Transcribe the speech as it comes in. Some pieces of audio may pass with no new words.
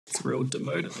It's real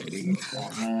demotivating.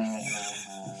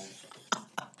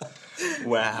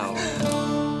 Wow.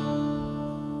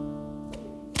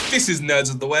 This is Nerds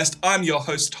of the West. I'm your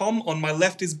host Tom. On my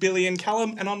left is Billy and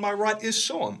Callum, and on my right is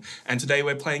Sean. And today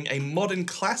we're playing a modern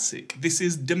classic. This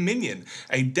is Dominion,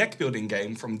 a deck building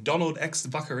game from Donald X.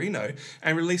 Vaccarino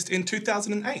and released in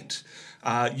 2008.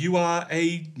 You are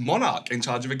a monarch in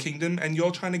charge of a kingdom, and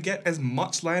you're trying to get as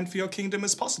much land for your kingdom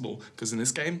as possible, because in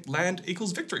this game, land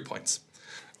equals victory points.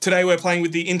 Today we're playing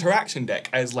with the interaction deck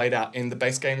as laid out in the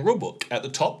base game rulebook. At the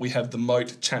top we have the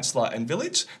Moat, Chancellor and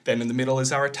Village. Then in the middle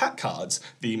is our attack cards,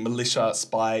 the Militia,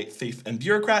 Spy, Thief and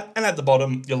Bureaucrat. And at the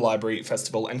bottom, your Library,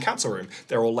 Festival and Council Room.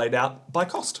 They're all laid out by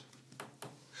cost.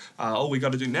 All we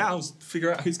got to do now is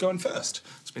figure out who's going first.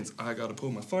 Which means I got to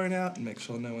pull my phone out and make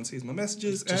sure no one sees my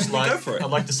messages and we go for it. I'd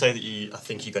like to say that I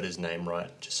think you got his name right,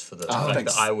 just for the fact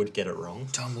that I would get it wrong.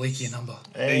 Tom, leak your number.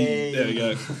 Hey, there we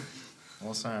go.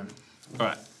 Awesome.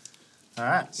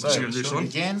 Alright, so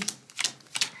again.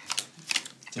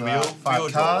 Do we all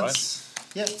 5 cards.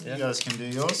 Right? Yep, you guys can do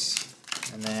yours.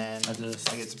 And then I get to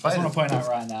play. I just want to point out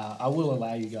right now, I will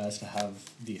allow you guys to have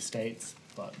the estates,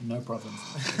 but no problems.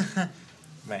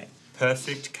 Mate.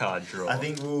 Perfect card draw. I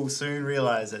think we'll soon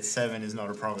realise that 7 is not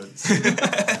a province.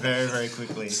 Very, very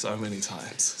quickly. So many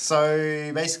times.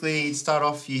 So basically, to start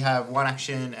off, you have 1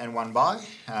 action and 1 buy.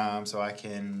 So I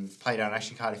can play down an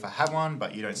action card if I have one,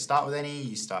 but you don't start with any.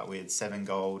 You start with 7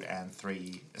 gold and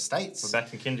 3 estates. We're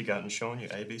back in kindergarten, Sean, your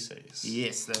ABCs.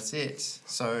 Yes, that's it.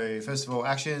 So first of all,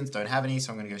 actions, don't have any,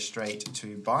 so I'm going to go straight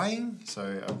to buying.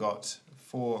 So I've got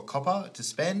 4 copper to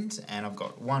spend, and I've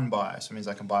got 1 buy, so it means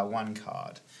I can buy 1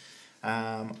 card.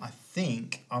 I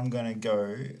think I'm going to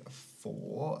go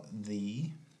for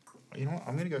the... You know what?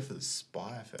 I'm going to go for the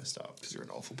Spy first up. Because you're an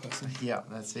awful person. Yeah,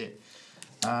 that's it.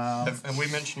 Have we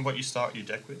mentioned what you start your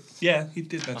deck with? Yeah, he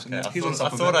did mention that. I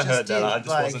thought I heard that. I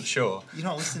just wasn't sure. You're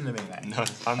not listening to me, mate. No,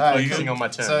 I'm using on my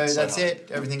turn. So that's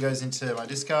it. Everything goes into my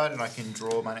discard, and I can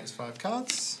draw my next 5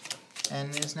 cards.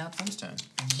 And it's now Tom's turn.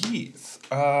 Yes.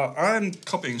 I'm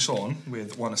copying Sean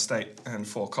with 1 estate and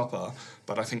 4 copper,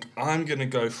 but I think I'm going to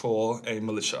go for a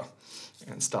militia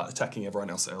and start attacking everyone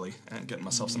else early and getting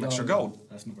myself some extra gold.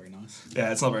 That's not very nice.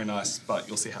 Yeah, it's not very nice, but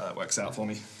you'll see how that works out for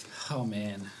me. Oh,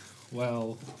 man.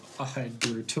 Well, I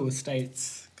drew 2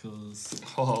 estates, because...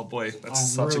 Oh, boy,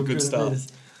 that's such a good start.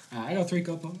 I got 3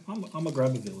 copper. I'm going to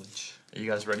grab a village. Are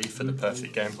you guys ready for the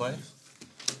perfect gameplay?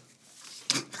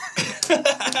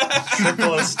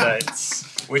 Triple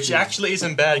estates, which actually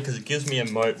isn't bad because it gives me a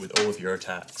moat with all of your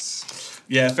attacks.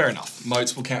 Yeah, fair enough.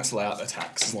 Moats will cancel out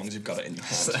attacks as long as you've got it in your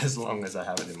hand. As long as I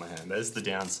have it in my hand. There's the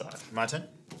downside. My turn?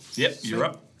 Yep, you're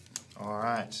up.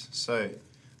 Alright, so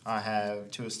I have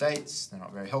 2 estates. They're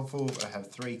not very helpful. I have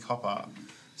 3 copper.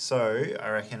 So I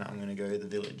reckon I'm going to go the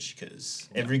village, because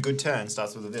every good turn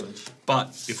starts with a village. But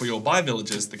if we all buy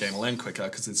villages, the game will end quicker,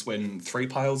 because it's when 3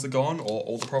 piles are gone, or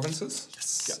all the provinces.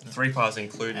 Yes. Yep. 3 piles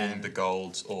including the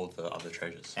golds or the other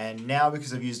treasures. And now,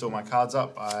 because I've used all my cards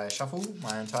up, I shuffle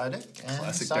my entire deck and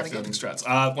Classic start deck again. building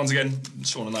strats. Once again,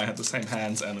 Sean and I had the same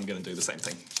hands, and I'm going to do the same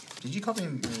thing. Did you copy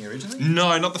me originally?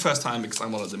 No, not the first time, because I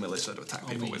wanted the militia to attack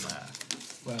people with.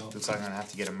 Well, looks like I'm going to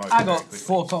have to get a moat. I got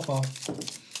 4 copper.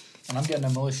 And I'm getting a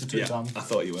militia too, Tom. I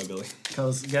thought you were, Billy.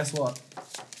 Because guess what?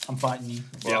 I'm fighting you.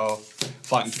 Well,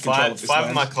 fighting for control of this 5 land.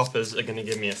 of my coppers are going to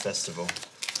give me a festival.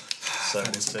 So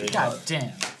we'll see. God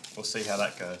damn. We'll see how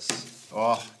that goes.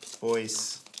 Oh,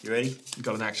 boys, you ready? You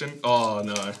got an action? Oh,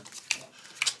 no.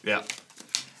 Yeah.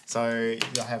 So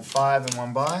I have 5 and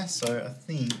 1 buy, so I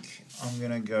think I'm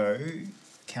going to go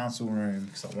Council Room,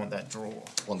 because I want that draw.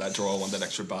 Want that draw, want that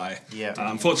extra buy. Yeah.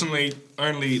 Unfortunately,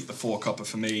 only the 4 copper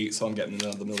for me, so I'm getting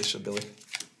another militia, Billy.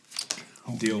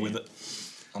 Deal with it.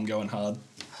 I'm going hard.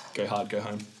 Go hard, go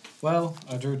home. Well,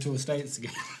 I drew 2 estates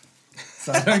again.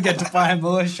 So I don't get to buy a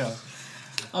militia.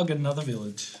 I'll get another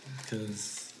village,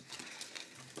 because...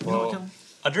 Well,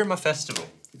 I drew my festival.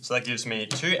 So that gives me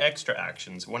 2 extra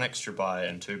actions, 1 extra buy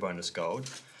and 2 bonus gold.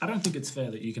 I don't think it's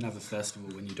fair that you can have a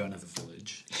festival when you don't have a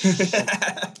village.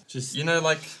 Just you know,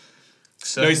 like...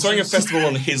 No, he's throwing a festival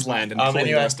on his land and pulling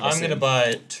anyway, the rest of us I'm going to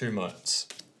buy 2 moats.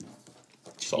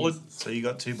 Solid. So you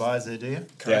got 2 buys there, do you?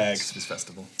 Yeah, because it's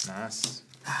festival. Nice.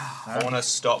 I want to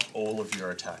stop all of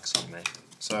your attacks on me.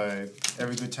 So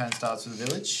every good turn starts with a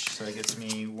village, so it gets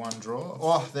me 1 draw.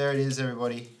 Oh, there it is,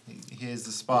 everybody. Here's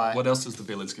the Spy. What else does the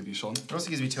village give you, Sean? It also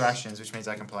gives me 2 actions, which means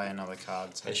I can play another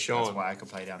card. So Hey, Sean, that's why I can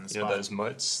play down the Spy. You know those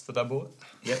moats that I bought?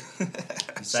 Yep.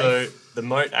 So the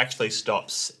moat actually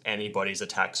stops anybody's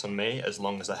attacks on me as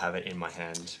long as I have it in my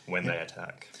hand when they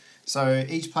attack. So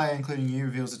each player, including you,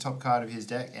 reveals the top card of his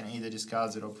deck and either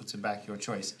discards it or puts it back. Your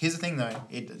choice. Here's the thing, though.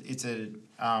 It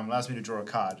allows me to draw a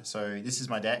card. So this is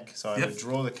my deck. So I Yep. would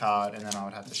draw the card, and then I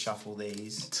would have to shuffle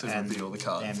these To reveal the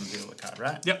card. And reveal the card,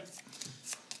 right? Yep.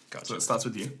 Gotcha. So it starts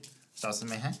with you. Starts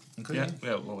with me, huh? Including Yeah. you?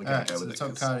 Yeah. Well, we Alright, can go so with the it. top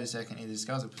 'cause- card of his deck and either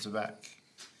discards it or puts it back.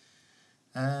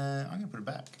 I'm going to put it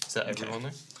back. Is that everyone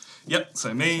there? Yep.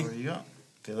 So me. What do you got?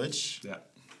 Village. Yeah.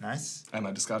 Nice. Am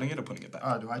I discarding it or putting it back?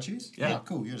 Oh, do I choose? Yeah.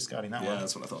 Cool. You're discarding that Yeah, one.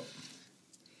 that's what I thought.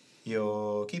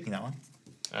 You're keeping that one.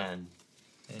 And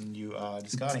And you are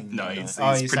discarding. No, that he's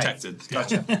one. he's you're protected. safe.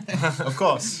 Gotcha. Of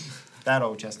course. That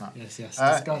old chestnut. Yes, yes.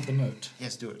 Alright. Discard the moat.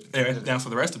 Yes, do it. Anyway, now for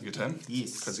the rest of your turn.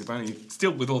 Yes. Because you've only still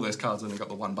with all those cards only got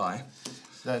the one buy.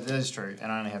 That is true.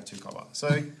 And I only have 2 copper.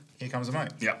 So here comes a moat.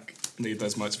 Yep. Need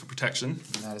those motes for protection.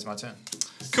 And that is my turn.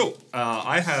 Cool.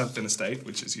 I have an estate,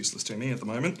 which is useless to me at the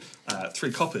moment.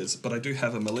 3 coppers, but I do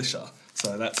have a militia.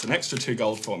 So that's an extra 2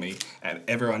 gold for me, and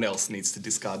everyone else needs to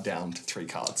discard down to 3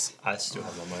 cards. I still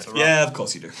have my moat. Yeah, of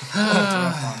course you do.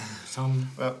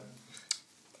 Some Well,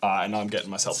 And I'm getting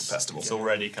myself a festival. It's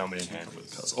already coming in handy.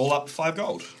 It's all up 5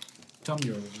 gold. Tom,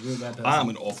 you're a real bad person. I'm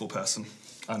an awful person.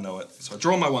 I know it. So I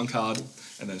draw my 1 card,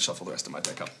 and then shuffle the rest of my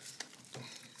deck up.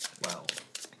 Well,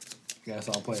 guess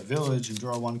I'll play a village and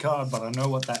draw 1 card, but I know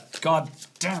what that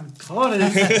goddamn card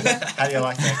is. how do you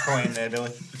like that coin there,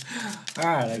 Billy?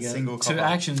 Alright, I get Single 2 copper.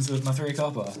 actions with my 3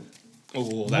 copper. Oh,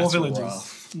 More that's villages.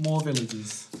 rough. More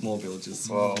villages. More villages.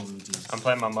 Well, villages. I'm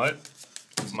playing my moat.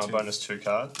 My bonus 2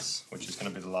 cards, which is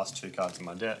going to be the last 2 cards in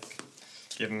my deck,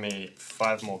 giving me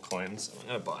 5 more coins. I'm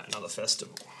going to buy another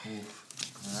festival.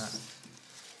 Alright.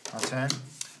 My turn.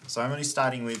 So I'm only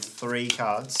starting with 3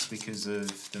 cards because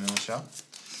of the militia.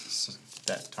 So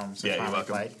that Tom so Yeah, you're kindly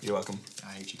welcome. played. You're welcome.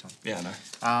 I hate you, Tom. Yeah, I know.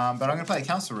 But I'm going to play a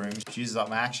council room, which uses up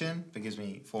my action, but gives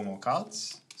me 4 more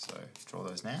cards. So draw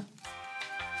those now.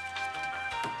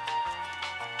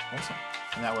 Awesome.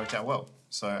 And that worked out well.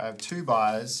 So I have 2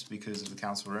 buys because of the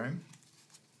council room.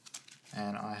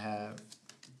 And I have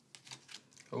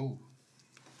Oh.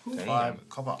 5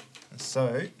 copper.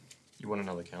 So You want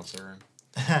another council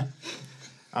room?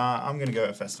 I'm going to go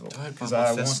at festival. Don't buy Because my I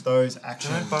want fest- those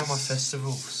actions. Don't buy my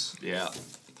festivals. Yeah.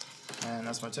 And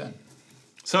that's my turn.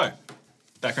 So,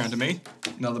 back around to me.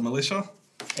 Another militia.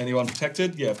 Anyone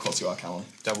protected? Yeah, of course you are, Callum.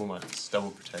 Double moats,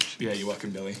 double protection. Yeah, you're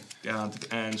welcome, Billy. Down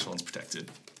to, and Sean's protected.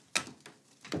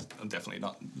 I'm definitely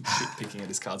not picking at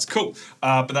his cards. Cool.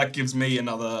 But that gives me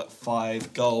another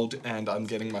 5 gold, and I'm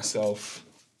getting myself.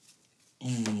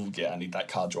 Ooh, yeah, I need that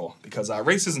card draw because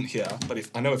Reese isn't here. But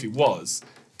if I know if he was,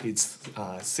 it's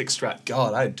 6 strat.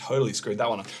 God, I had totally screwed that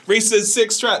one up. Reese's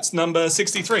 6 strats, number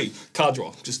 63. Card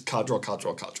draw. Just card draw, card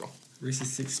draw, card draw.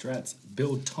 Reese's 6 strats.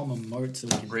 Build Tom a moat so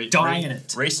we can Re- die re- in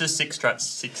it. Reese's 6 strats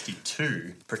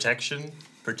 62. Protection,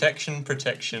 protection,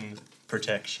 protection,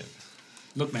 protection.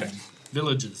 Look, man.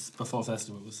 Villages before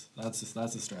festivals. That's a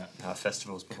strat.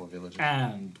 Festivals before villages.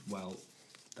 And, well,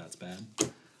 that's bad.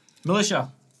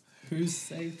 Militia. Who's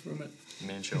saved from it?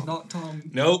 Me and Sean. Not Tom.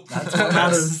 Nope. That's what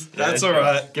matters. That's Yeah, all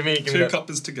right. Give me 2 that.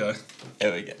 coppers to go.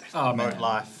 There we go. Oh, Moat man.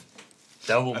 life.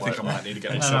 Double I moat. think I might need to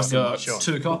get And myself I've some got moats. Sure.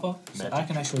 2 copper, so Magic. I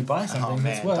can actually buy something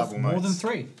that's man, worth double more than moats.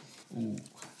 3. Ooh.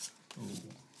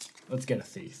 Let's get a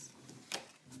thief.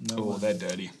 No Oh, one. they're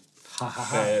dirty. Ha ha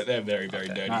ha. They're very, very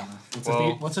dirty. Nah,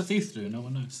 Well- what's a thief do? No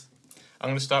one knows. I'm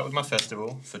going to start with my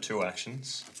festival for 2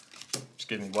 actions. Which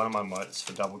gives me 1 of my moats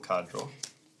for double card draw.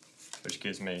 Which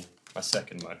gives me my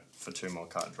second moat for 2 more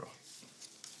card draw.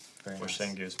 Very Which nice.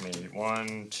 then gives me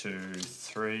 1, 2,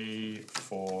 3,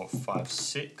 4, 5,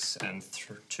 6, and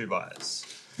 2 buys.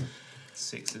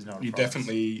 6 is not a You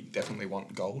problem. definitely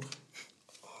want gold.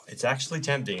 It's actually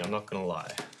tempting, I'm not going to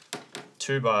lie.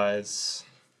 2 buys,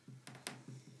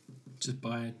 Just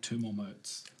buy 2 more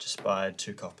moats. just buy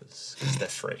 2 coppers, because they're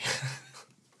free.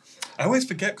 I always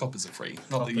forget coppers are free.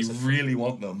 Not that you Coppers are really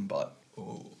want them, but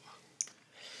oh.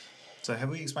 So have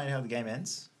we explained how the game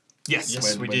ends? Yes,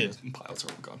 Yes, we did. the piles are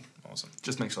all gone. Awesome.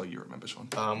 Just make sure you remember, Sean.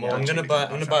 Well, Yeah, I'm gonna cheating buy. on I'm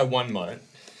gonna track. buy 1 moat.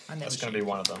 I never That's gonna cheat. be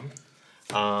one of them.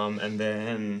 And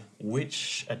then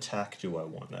which attack do I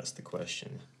want? That's the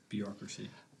question. Bureaucracy.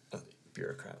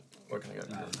 Bureaucrat. We're gonna go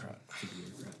bureaucrat.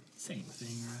 Bureaucrat. Same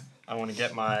thing, right? I want to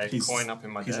get my He's- coin up in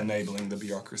my He's deck. enabling the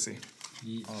bureaucracy.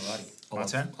 Yeah. Alrighty. I My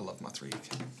love, turn? I love my 3.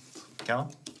 Callum?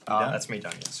 You done? That's me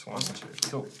done. Yes. 1, 2.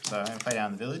 Cool. So I'm going to play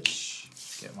down the village,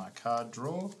 get my card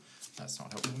draw. That's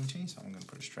not helping me, so I'm going to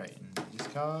put it straight in this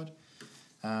card.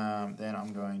 Then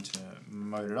I'm going to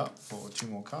moat it up for 2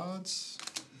 more cards.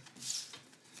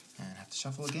 And have to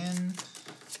shuffle again.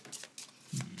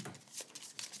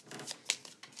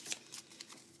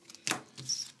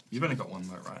 You've only got 1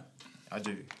 moat, right? I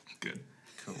do. Good.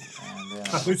 Cool. And then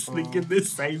I was thinking the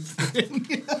same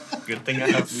thing. Good thing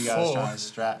I have you guys 4. trying to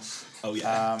strat. Oh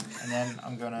yeah. And then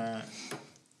I'm gonna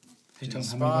Hey Do Tom, how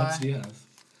spy. many modes do you have?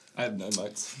 I have no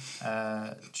motes.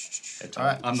 Tom,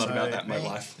 alright, I'm not so about that me, mode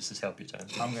life. This is help you turn.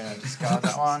 I'm gonna discard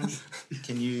that one.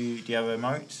 Do you have a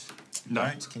moat? No.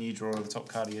 Moat. Can you draw the top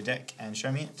card of your deck and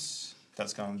show me it?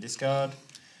 That's going discard.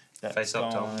 That's Face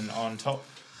up, Tom. going on top.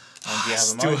 And do you have a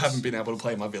Still moat? haven't been able to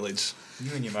play my village.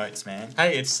 You and your moats, man.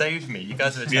 Hey, it saved me. You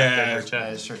guys have attacked Yeah. every turn.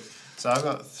 That is true. So I've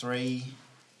got 3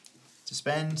 to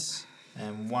spend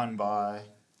and 1 buy.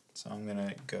 So I'm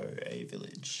gonna go a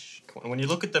village. When you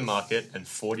look at the market and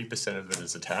 40% of it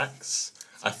is attacks,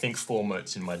 I think 4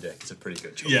 moats in my deck is a pretty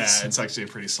good choice. Yeah, it's actually a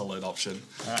pretty solid option.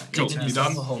 Alright, Cool. your turn. You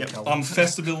done? Yep. I'm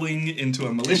festivaling into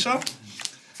a militia.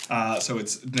 So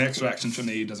it's an extra action for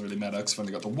me, doesn't really matter because I've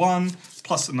only got the 1,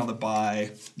 plus another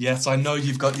buy. Yes, I know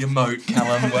you've got your moat,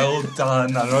 Callum, well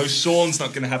done. I know Sean's not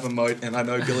going to have a moat, and I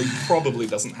know Billy probably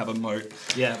doesn't have a moat.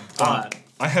 Yeah, but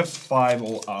I have 5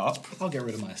 all up. I'll get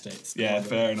rid of my estates. Yeah,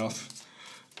 fair enough.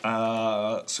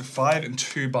 So 5 and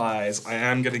 2 buys. I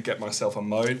am going to get myself a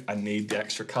moat. I need the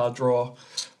extra card draw.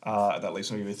 That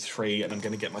leaves me with 3, and I'm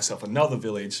going to get myself another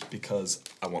village because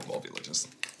I want more villages.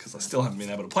 Because I still haven't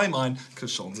been able to play mine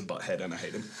because Sean's a butthead and I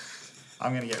hate him.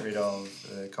 I'm gonna get rid of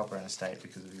the copper and estate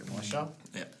because of your moisture.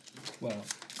 Yeah, Well,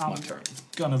 my I'm turn.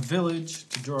 gonna village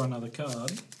to draw another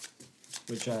card,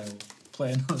 which I'll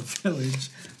play another village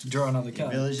to draw another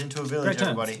card. Village into a village, Great turn.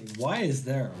 everybody. Why is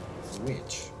there a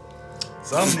witch?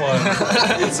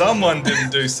 Someone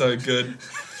didn't do so good.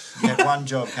 You had 1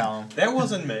 job, Callum. That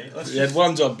wasn't me. You had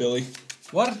 1 job, Billy.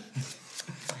 What?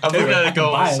 I'm looking at a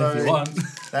goal. Buy it so- if you want.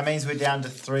 That means we're down to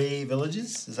 3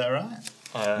 villages. Is that right?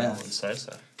 I Yeah. would say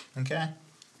so. Okay.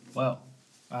 Well,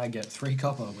 I get 3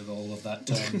 copper with all of that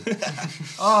turn.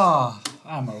 Ah,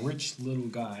 I'm a rich little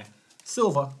guy.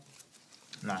 Silver.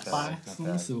 Nice. Buy not some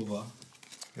bad. silver.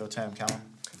 Your turn, Callum.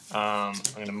 I'm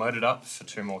going to moat it up for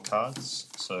 2 more cards.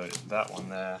 So that one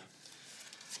there,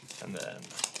 and then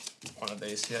one of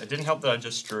these here. It didn't help that I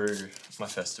just drew my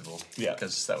festival. Yeah.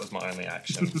 Because that was my only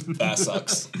action. That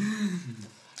sucks.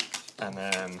 And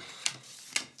then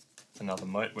another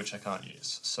moat, which I can't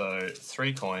use. So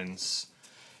 3 coins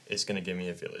is going to give me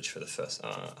a village for the first.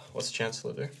 What's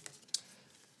Chancellor do?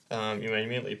 You may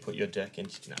immediately put your deck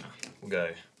into. Nah, we'll go.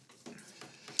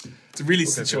 It's a really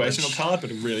Okay, situational village. card, but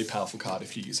a really powerful card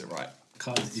if you use it right.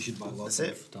 Cards issued by lots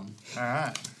That's of it. done.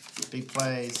 Alright. Big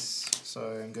plays. So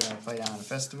I'm going to play down a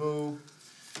festival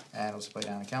and also play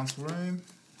down a council room.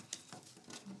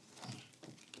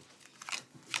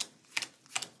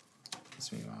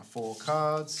 That's me my 4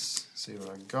 cards. See what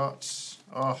I got.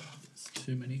 Oh, It's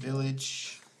too many.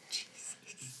 village.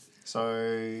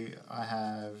 So I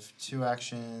have 2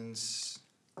 actions.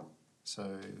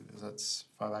 So that's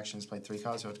 5 actions, played 3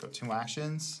 cards, so I've got 2 more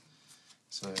actions.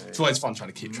 So It's always fun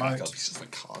trying to keep track Moat. of. It's just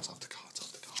like cards after cards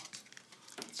after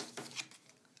cards.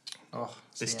 oh,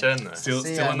 This see ya. turn though. Still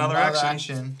See ya, another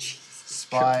action.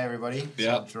 Spy everybody. So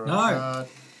Yeah. I draw No. a card.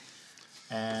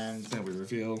 And Then we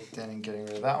reveal. then getting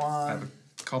rid of that I have one.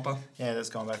 a copper. Yeah, that's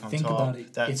going back on Think top. about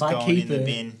it. That's if I going keep in the it,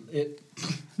 bin. it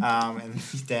And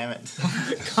damn it.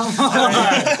 come on.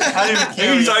 I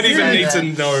didn't You don't even need to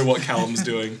that. know what Callum's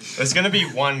doing. There's going to be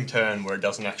 1 turn where it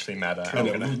doesn't actually matter. And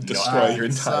it I'm will going to destroy your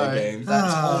entire so game.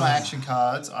 That's all my action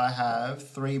cards. I have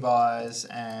 3 buys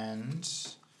and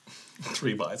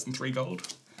 3 buys and 3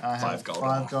 gold. I have 5 gold.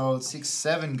 5 gold, 6,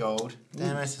 7 gold.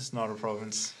 Damn it, it's not a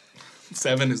province.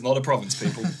 7 is not a province,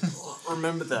 people.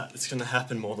 Remember that. It's going to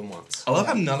happen more than once. I love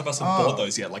how none of us have Oh. bought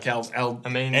those yet. Like our I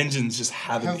mean- engines just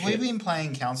haven't Have we hit. been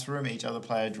playing council room? Each other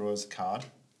player draws a card.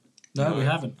 No, we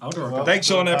haven't. I'll draw a Well, card. Thanks,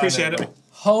 Sean. I card appreciate there, it.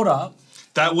 Hold up.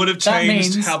 That would have That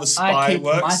changed means how the I spy keep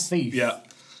works. my thief. Yeah.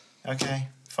 Okay,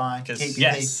 fine. 'Cause- Keep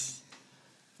your thief. Yes.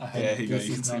 I hate Yeah, here you go. this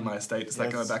You is can see not- my estate. Is that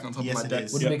Yes. going back on top Yes, of my it deck?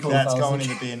 is. Wouldn't Yep. be cool That's if I was going in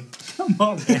like- the bin. Come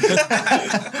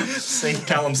on. See,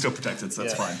 Callum's still protected, so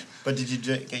that's Yeah. fine. But did you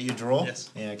get your draw? Yes.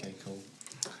 Yeah, okay, cool.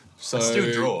 So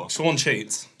still draw. Sean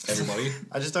cheats, everybody.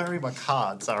 I just don't read my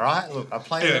cards, alright? Look, I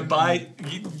play Anyway, them. buy.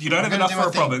 You don't have I'm gonna enough do for my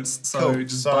a thing. province, so Cool.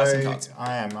 just So buy some cards.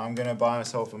 I'm going to buy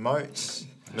myself a moat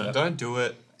No, don't do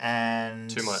it. and...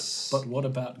 Too much. But what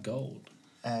about gold?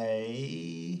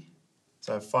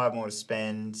 So 5 more to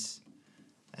spend.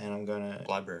 And I'm going to...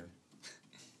 Library.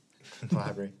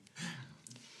 Library.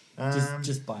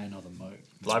 Just buy another moat.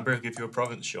 Library will give you a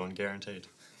province, Sean, guaranteed.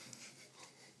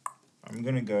 I'm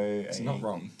going to go It's a not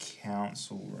wrong.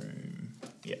 council room.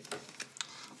 Yeah.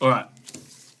 All right.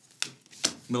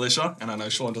 Militia, and I know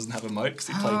Sean doesn't have a moat because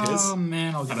he played his. Oh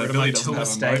man, I'll I get know rid of Billy my doesn't two have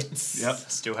a moat. estates. Yep.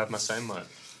 Still have my same moat.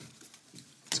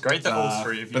 It's great that all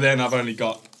 3 of you. But then I've only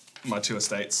got my 2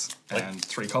 estates and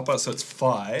 3 copper, so it's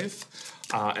 5.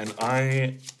 And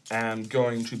I am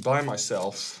going to buy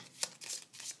myself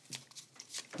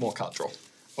more card draw.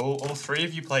 All 3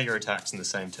 of you play your attacks in the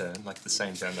same turn, like the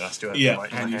same turn that I still have the Yeah, moat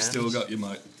in my and you've hand. still got your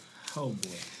moat. Oh boy.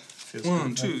 Feels 1,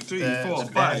 good. 2, 3, The 4,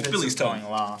 5. benefits Billy's of turn.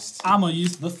 going last. I'm gonna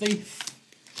use the thief.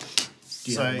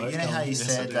 Do So have a moat, you know how Colin? you Yes, I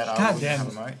said do. that I God wouldn't damn have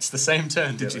a it. moat? It's the same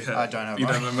turn, Did Billy. you I don't have You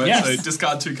a don't moat. have a moat, Yes. so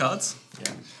discard 2 cards.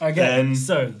 Yeah. Okay, Then-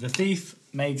 so the thief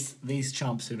makes these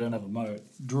chumps who don't have a moat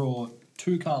draw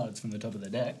 2 cards from the top of the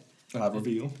deck.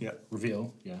 Reveal, yeah.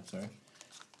 Reveal, yeah, sorry.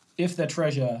 If they're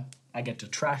treasure, I get to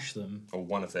trash them. Or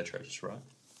one of their treasures, right?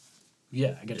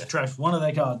 Yeah, I get to trash one of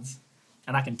their cards,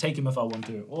 and I can take them if I want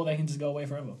to, or they can just go away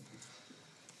forever.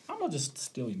 I'm not just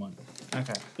steal your money.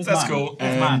 Okay. It's That's mine. cool.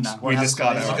 It's mine And now. we What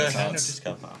discard happens our to other these? Hand or cards.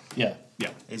 discard pile? Yeah, Yeah.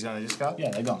 He's going to discard? yeah,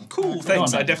 they're gone. Cool, They're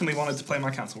thanks. gone I now. definitely wanted to play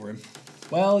my council room.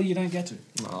 Well, you don't get to.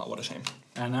 Oh, what a shame.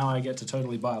 And now I get to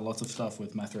totally buy lots of stuff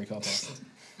with my 3 copper.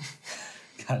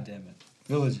 God damn it.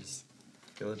 Villages.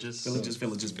 Villages?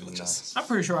 Villages. I'm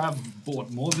pretty sure I've bought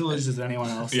more villages than anyone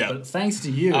else. Yeah. But thanks to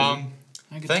you. I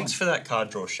get Thanks 20. for that card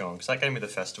draw, Sean, because that gave me the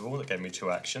festival, that gave me 2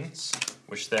 actions,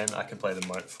 which then I can play the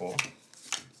moat for.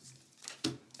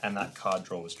 And that card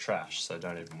draw was trash, so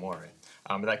don't even worry.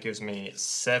 But that gives me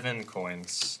 7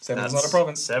 coins. Seven's not a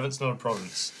province. 7's not a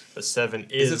province, but 7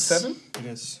 is... Is it 7? It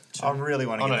is. I really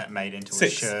want to Oh, get no. that made into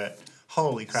 6. a shirt.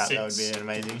 Holy crap, that would 6. be an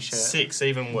amazing shirt. 6,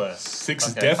 even worse. 6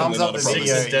 is Okay. definitely Thumbs not up a the province.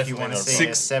 video Six is if you definitely want to not a see a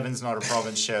province. Seven's Not a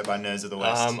Province shirt by Nerds of the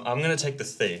West. I'm going to take the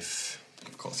thief.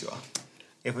 Of course you are.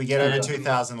 If we get over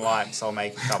 2,000 likes, I'll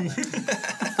make a couple.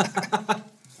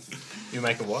 You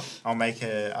make a what? I'll make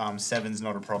a Seven's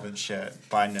Not a Province shirt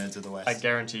by Nerds of the West. I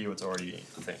guarantee you it's already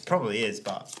a thing. Probably is,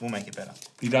 but we'll make it better.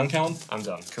 You done, Callum? I'm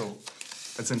done. Cool.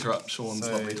 Let's interrupt Sean's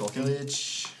So lovely talking.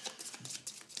 village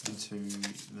into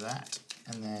that,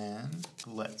 and then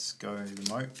let's go the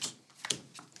moat.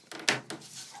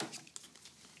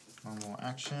 One more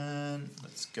action.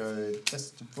 Let's go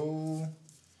festival.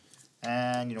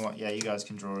 And you know what? Yeah, you guys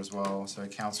can draw as well. So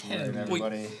council room, Hell,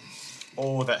 everybody.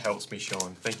 Oh, that helps me,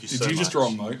 Sean. Thank you so Did much. you just draw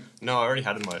a moat? No, I already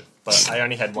had a moat, but I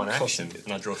only had 1 Of course action, you did.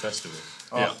 and I draw festival.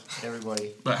 Oh, Yeah.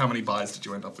 everybody. But how many buys did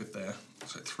you end up with there?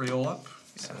 So 3 all up?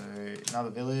 So another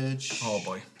village. Oh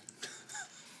boy.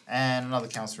 And another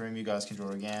council room. You guys can draw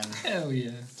again. Hell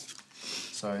yeah.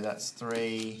 So that's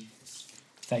 3.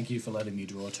 Thank you for letting me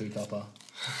draw 2 copper.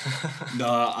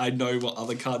 Nah, I know what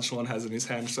other card Sean has in his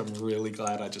hand, so I'm really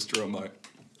glad I just drew a moat.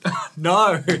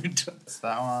 No! That's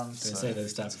that one. Don't So say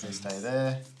those types it's of gonna things. stay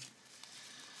there.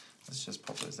 Let's just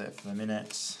pop those there for the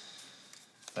minute.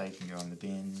 They can go in the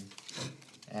bin.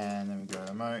 And then we go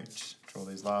to moat. Draw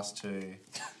these last 2.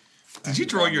 Did you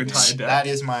draw your entire deck? That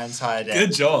is my entire deck.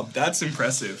 Good job. That's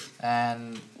impressive.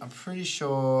 And I'm pretty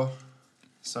sure.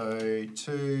 So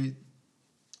 2,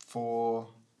 4,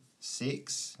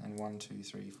 6, and 1, 2,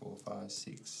 3, 4, 5,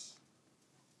 6,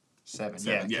 7.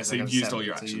 Seven, yeah, 'cause so I you've got used 7, all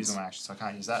your so I used actions. all my actions, so I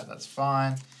can't use that. That's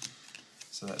fine.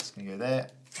 So that's gonna go there.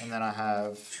 And then I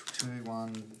have 2,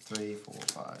 1, 3, 4,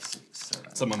 5, 6,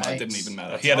 7. Some of mine 8. didn't even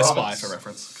matter. That's He had a spy province. for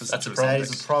reference. Cause That's a it was That on is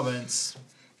decks. a province,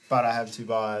 but I have 2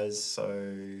 buys, so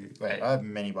wait, I have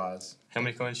many buys. How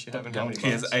many coins do you have and how many He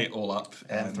has buys? 8 all up.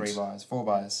 And 3 buys, 4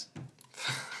 buys.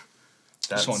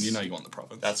 That's, Sean, you know you want the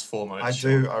province. That's 4 moats. I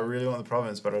Sean. do. I really want the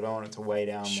province, but I don't want it to weigh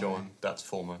down. Sean, that's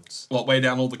 4 moats. What, way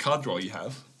down all the card draw you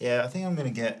have? Yeah, I think I'm gonna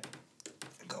get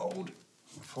gold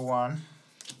for 1.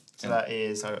 So Yeah. that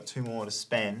is I got 2 more to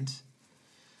spend.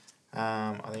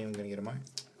 I think I'm gonna get a moat.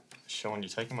 Sean, you're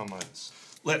taking my moats.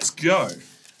 Let's go.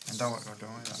 And don't worry about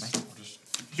me. I'll just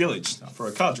Village for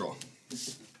a card draw.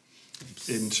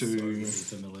 Into Ready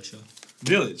for militia.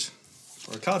 village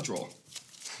for a card draw.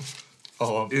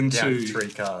 Oh, I'm Into- down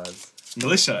 3 cards.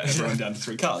 Militia, everyone down to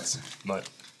 3 cards. Moat.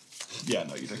 Yeah,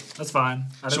 no, you do. That's fine.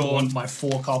 I don't Sean. want my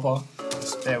 4 copper.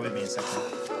 just bear with me a second.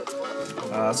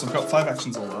 So we've got 5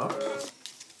 actions all up.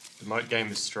 The moat game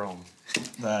is strong.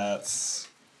 That's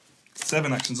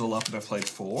 7 actions all up, and I've played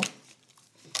 4.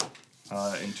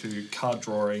 Into card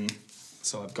drawing,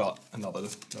 so I've got another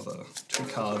 2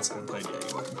 cards and played. Yeah,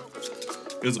 you're welcome.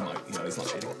 It was a moat. No, he's not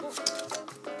cheating.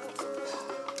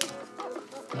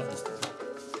 Not this time.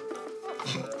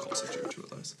 Of course, I drew 2 of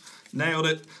those. Nailed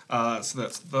it. So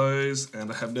that's those,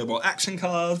 and I have no more action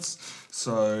cards.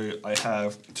 So I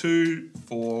have 2,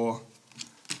 4.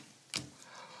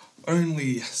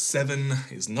 Only 7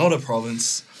 is not a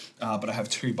province, but I have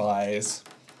 2 buys.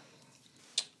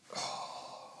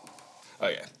 Oh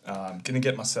yeah, I'm gonna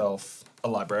get myself a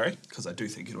library because I do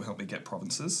think it'll help me get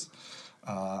provinces,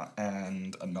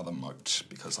 and another moat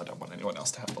because I don't want anyone else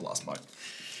to have the last moat.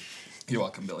 You're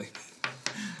welcome, Billy.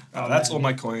 That's all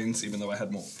my coins, even though I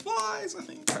had more flies, I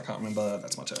think. I can't remember.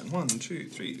 That's my turn. 1, 2,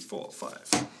 3, 4,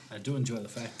 5. I do enjoy the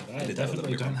fact that I did that with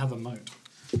definitely everyone. don't have a moat.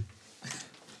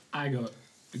 I got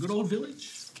the good old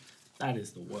village. That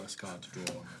is the worst card to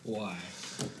draw. Why?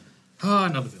 Ah,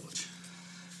 another village.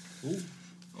 Ooh.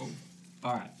 Oh.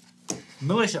 All right.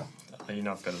 Militia. Oh, you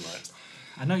know I've got a moat.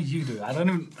 I know you do.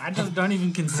 I just don't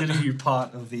even consider you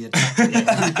part of the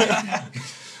attack.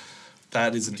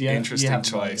 That is an You interesting have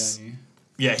a moat, choice. don't you?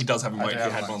 Yeah, he does have a moat. do He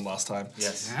have had one. one last time.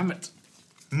 Yes. Damn it.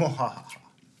 Mwahaha.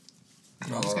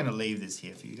 I'm just going to leave this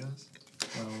here for you guys.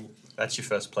 Well, That's your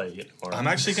first play. You get more. I'm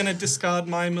actually going to discard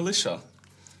my militia.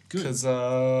 good. Because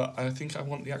I think I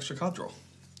want the extra card draw.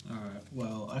 All right.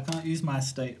 Well, I can't use my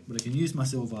estate, but I can use my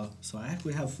silver. So I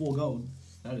actually have 4 gold.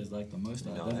 That is like the most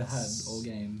I've ever had Nice. all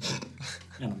game.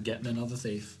 And I'm getting another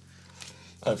thief.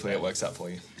 Hopefully it works out for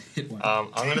you. It won't. I'm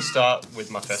going to start with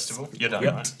my festival. You're done,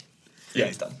 Yep. right? Yeah,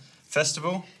 he's done.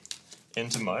 Festival,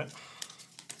 into moat,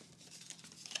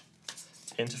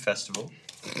 into festival,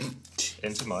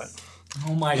 into moat.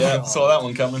 Oh my Yeah, god. saw that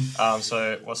one coming.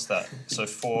 So what's that? So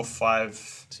 4,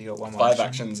 5, So you got one more 5 action.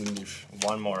 actions and you've...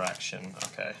 one more action.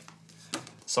 Okay.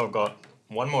 So I've got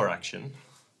one more action,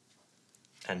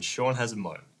 and Sean has a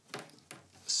moat.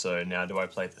 So now do I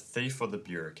play the thief or the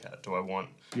bureaucrat? Do I want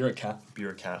You're a cat.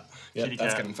 bureaucrat? Yeah, kitty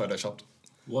that's cat? getting photoshopped.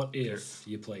 What if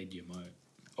you played your moat?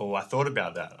 Oh, I thought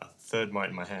about that. A third moat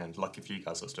in my hand. Lucky for you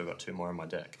guys, I've still got 2 more in my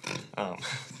deck.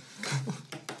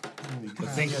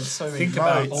 Think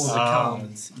about all the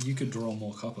cards. You could draw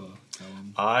more copper.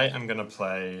 Callum. I am going to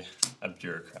play a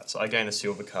bureaucrat. So I gain a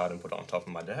silver card and put it on top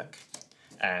of my deck.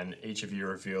 And each of you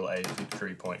reveal a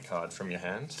victory point card from your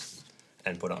hand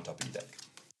and put it on top of your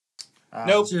deck.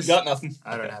 Nope, just- got nothing.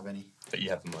 I don't have any. But you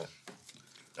have a moat.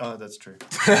 Oh, that's true.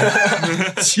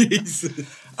 Jesus.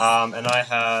 And I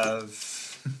have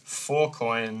 4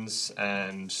 coins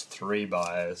and 3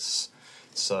 buys.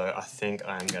 So I think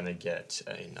I'm going to get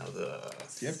another...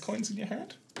 Do you have coins in your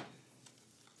hand?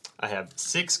 I have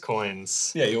 6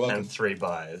 coins Yeah, you're welcome. and 3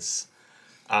 buys.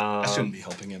 I shouldn't be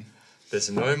helping him. There's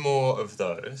no more of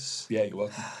those. Yeah, you're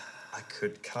welcome. I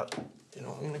could cut... You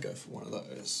know, I'm going to go for one of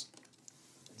those.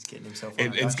 He's getting himself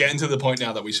on It's getting to the point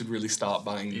now that we should really start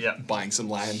buying Yeah. buying some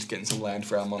land, getting some land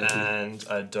for our monarchy. And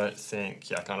I don't think...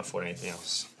 Yeah, I can't afford anything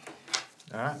else.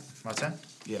 Alright, my turn.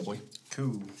 Yeah, boy.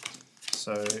 Cool.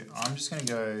 So I'm just going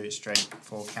to go straight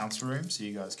for council room so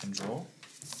you guys can draw.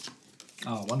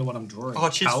 Oh, I wonder what I'm drawing. Oh,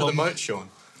 cheers for the Callum. moat, Sean.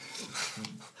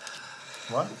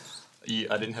 What?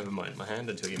 I didn't have a moat in my hand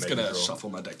until you I'm made just me gonna draw. shuffle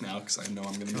my deck now because I know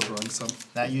I'm gonna be drawing some.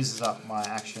 That uses up my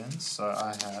actions. So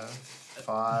I have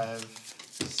 5,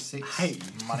 6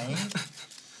 money.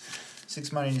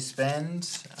 6 money to spend.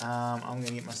 I'm going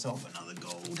to get myself another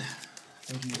gold.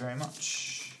 Thank you very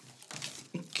much.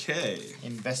 Okay.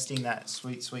 Investing that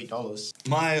sweet, sweet dollars.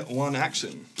 My one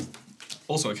action.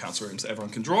 Also a council room so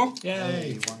everyone can draw.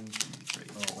 Yay. 1, 2, 3,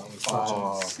 4,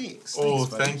 Oh. 5, 6. Oh,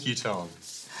 Thanks, buddy. thank you, Tom.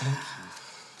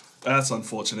 That's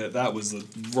unfortunate. That was the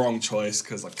wrong choice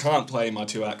because I can't play my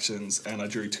 2 actions and I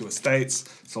drew 2 estates.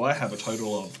 So I have a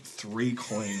total of 3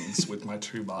 coins with my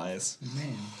 2 buys.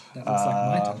 Man, that looks like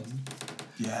my turn.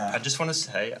 Yeah. I just want to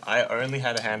say, I only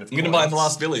had a hand of I'm gonna buy in the coins.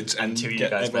 last village and Until you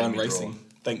get guys everyone made me racing. draw.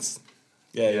 Thanks.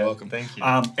 Yeah, you're Yeah, welcome. thank you.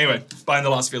 Anyway, buy in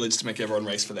the last village to make everyone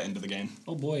race for the end of the game.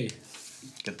 Oh boy.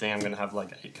 Good thing I'm going to have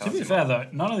like 8 To cards. be in fair my- though,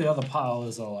 none of the other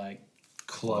piles are like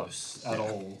close at Yeah.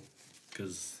 all.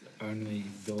 Because only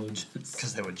villages.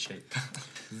 Because they were cheap.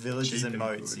 Villages Cheap and and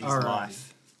moats good. is Alright.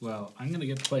 life. Well, I'm gonna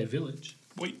get to play a village.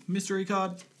 Wait. Mystery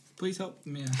card. Please help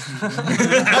me.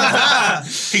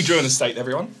 He drew an estate,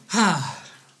 everyone.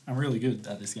 I'm really good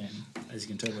at this game, as you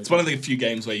can tell. It's one of the few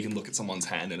games where you can look at someone's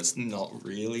hand and it's not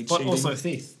really But cheating. also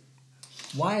thief.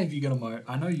 Why have you got a moat?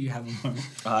 I know you have a moat.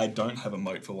 I don't have a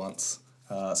moat for once.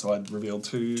 So I'd reveal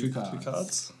two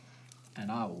cards. And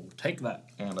I will take that.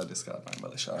 And I discard my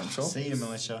militia, I'm sure. See you,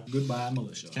 militia. Goodbye,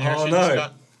 militia. Can you Oh actually no.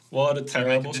 discard- What a can you make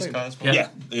terrible a thing. discard as well? Yeah,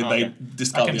 they Okay.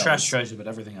 discard I can the trash others. treasure, but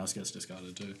everything else gets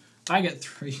discarded too. I get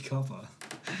 3 copper.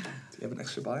 Do you have an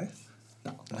extra buy?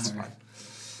 No, that's No. fine.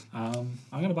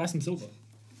 I'm gonna buy some silver.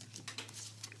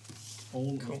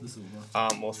 All of the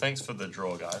silver. Well, thanks for the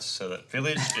draw, guys. So that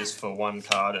village is for 1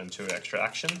 card and 2 extra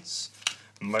actions.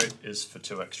 Moat is for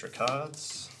 2 extra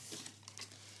cards.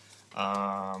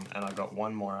 And I've got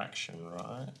 1 more action,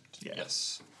 right?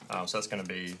 Yes. So that's going to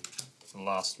be the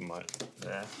last moat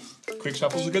there. Quick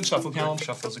shuffle's a good shuffle, Callum.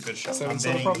 Shuffle's a good shuffle. Seven I'm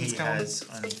silver betting province, he Callum. has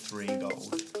only 3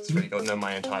 gold. It's pretty good. No,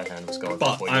 my entire hand was gold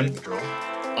But before you I'm- did the draw.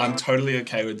 I'm totally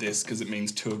okay with this because it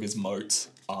means 2 of his moats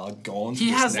are gone. He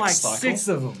for this has next like cycle. 6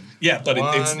 of them. Yeah, but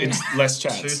One, it's less 2,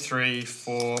 chance. 3,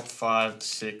 4, 5,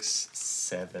 6,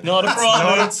 7. Not a province.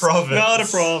 Not a province. Not a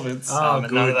province. Oh,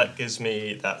 And none of good. that gives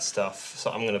me that stuff,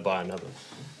 so I'm going to buy another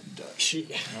duchy.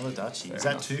 Another duchy. Is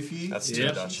Fair that 2 for you? That's Yeah.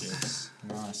 2 duchies.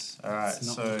 Nice. Alright, It's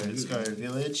not so looking let's good. go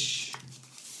village.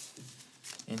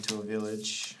 Into a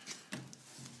village.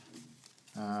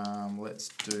 Let's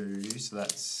do, so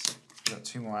that's, we've got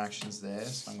 2 more actions there,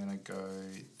 so I'm going to go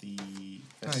the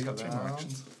Oh, you got 2 more festival.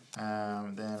 actions.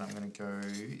 Then I'm going to go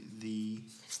the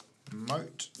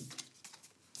moat.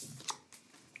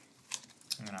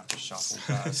 I'm going to have to shuffle,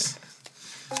 guys.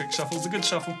 Quick shuffle's a good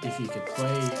shuffle. If you could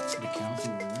play the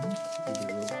council room, it'd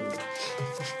be real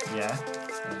cool. Yeah?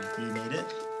 Do you need it?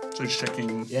 So just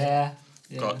checking. Yeah.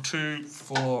 Got 2,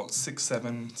 4, 6,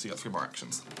 7. So you got 3 more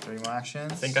actions. 3 more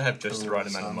actions. I think I have just the right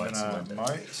amount of so moats in I'm my gonna deck.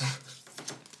 moat.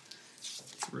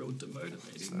 It's real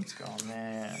demotivating. Let's go on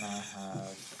there, and I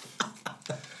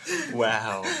have.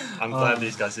 Wow. I'm glad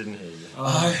these guys didn't hear you.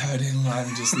 I heard him.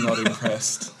 I'm just not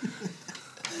impressed.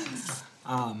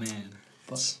 Ah, man.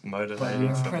 It's But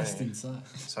motivating for impressed me. inside.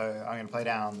 So I'm going to play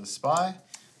down the spy.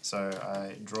 So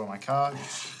I draw my card, which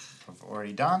I've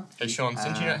already done. Hey Sean,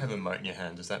 since you don't have a moat in your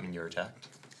hand, does that mean you're attacked?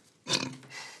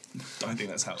 Don't think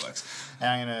that's how it works. And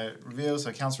I'm going to reveal,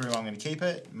 so council room, I'm going to keep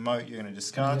it. Moat, you're going to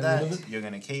discard Can you that. get rid of You're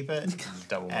going to keep it.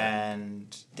 Double moat.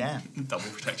 And damn, Double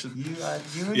protection. you and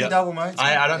Yep. your double moats.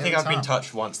 I don't think every I've been time.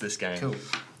 touched once this game. Cool.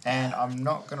 And I'm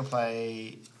not going to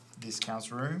play this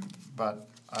council room, but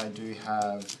I do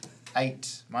have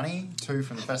 8 money, 2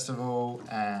 from the festival,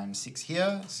 and 6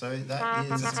 here. So that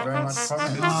is very much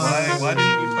prominent. Why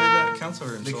didn't you play that council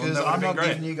room? Sean? Because That I'm would've not been great.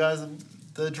 giving you guys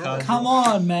the draw. Come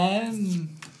on, man.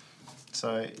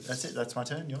 So that's it. That's my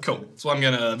turn. Your Cool. turn. So I'm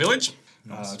going to village,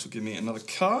 Nice. which will give me another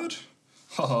card.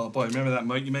 Oh boy, remember that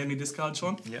moat you made me discard,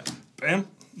 Sean? Yeah. Bam.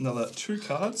 Another 2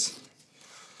 cards.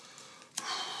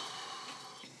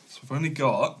 So I've only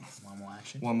got One more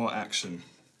action. 1 more action.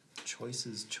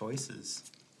 Choices, choices.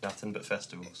 Nothing but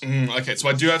festivals. Okay, so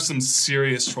I do have some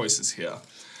serious choices here.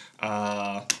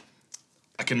 I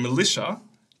can militia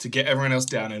to get everyone else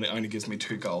down, and it only gives me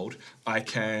 2 gold. I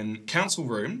can council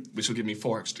room, which will give me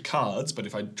 4 extra cards, but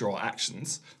if I draw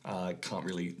actions, I can't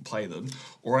really play them.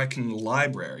 Or I can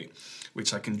library,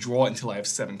 which I can draw until I have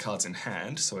 7 cards in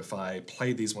hand. So if I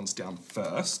play these ones down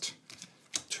first,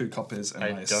 2 coppers and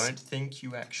I don't think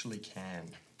you actually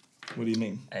can. What do you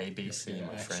mean? A, B, C,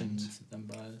 my friend. Actions, then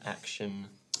buys. Action,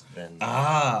 then.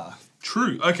 Ah,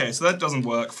 true. Okay, so that doesn't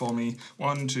work for me.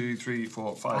 1, 2, 3,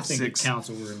 4, 5, I think 6. the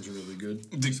council room's really good.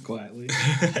 Just quietly.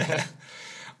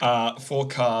 4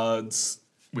 cards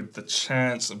with the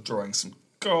chance of drawing some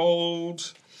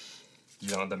gold. You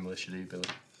don't want the militia, do you, Billy?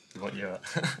 You want your.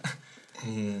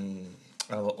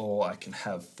 Or I can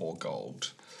have 4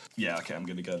 gold. Yeah, okay, I'm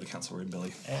going to go to the council room, Billy.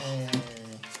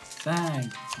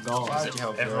 Thank God. Why'd you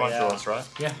help Everyone Billy out? draws, right?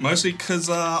 Yeah. Mostly because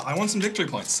I want some victory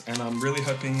points, and I'm really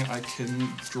hoping I can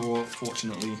draw,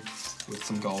 fortunately, with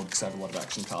some gold, because I have a lot of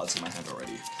action cards in my hand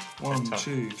already. 1, Tom.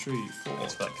 2, 3, 4.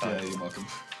 What's that card? Yeah, you're welcome.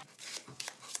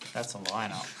 That's a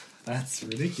lineup. That's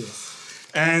ridiculous.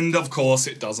 And, of course,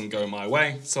 it doesn't go my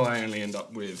way, so I only end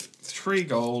up with 3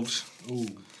 gold. Ooh.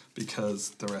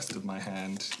 Because the rest of my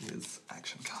hand is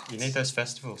action cards. You need those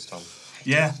festivals, Tom.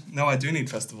 Yeah, no, I do need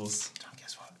festivals. Tom,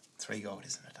 guess what? 3 gold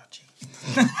isn't a duchy.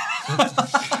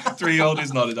 3 gold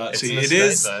is not a It's duchy. an It estate,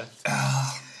 is. though.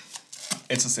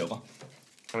 It's a silver.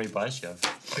 How many buys do you have?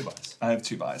 2 buys. I have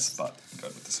 2 buys, but I'm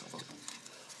going with the silver.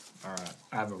 Alright.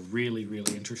 I have a really,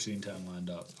 really interesting turn lined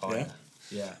up. Oh, Yeah?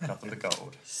 Yeah. Couple of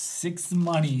gold. 6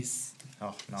 monies.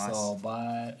 Oh, nice. So I'll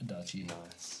buy a duchy.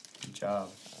 Nice. Good job.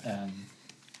 And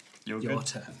You're your good.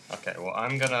 turn. Okay, well,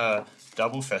 I'm gonna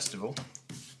double festival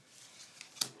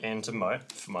into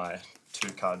moat for my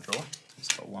 2-card draw.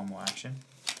 Just got 1 more action.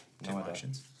 2 No, I more don't.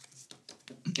 actions.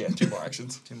 Yeah, 2 more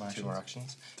actions. 2 more 2 actions. more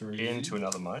actions. 3. Into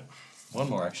another moat. 1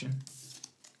 more action.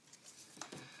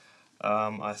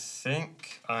 I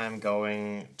think I'm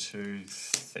going to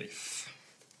Thief.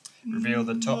 Reveal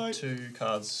the top Moat. 2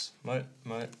 cards. Moat.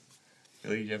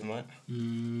 Billy, do you have a moat?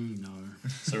 No.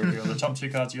 So reveal the top 2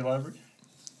 cards of your library.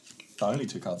 The only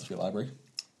 2 cards for your library.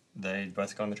 They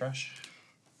both go in the trash.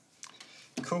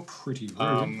 Cool. Pretty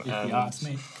rude, if and you ask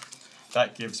me.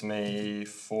 That gives me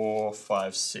 4,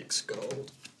 5, 6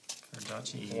 gold. For a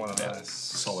duchy. One of Yeah, those.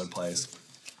 solid plays.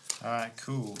 Alright,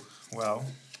 cool. Well,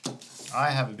 I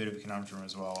have a bit of a conundrum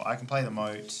as well. I can play the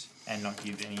moat and not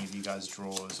give any of you guys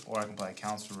draws, or I can play a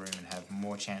council room and have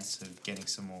more chance of getting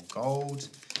some more gold.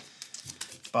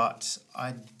 But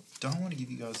I don't want to give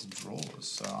you guys the draws,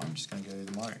 so I'm just going to go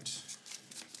to the moat.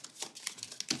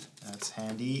 That's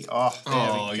handy. Oh, there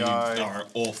Oh, we you go. are an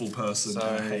awful person.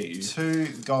 I So hate you. 2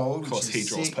 gold. Of course, which he is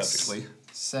draws 6, perfectly.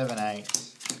 7, 8,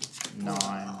 9.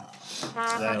 That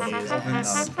is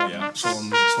Province. another Yeah,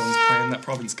 Sean's playing that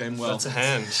province game well. That's a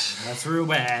hand. That's real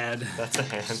bad. That's a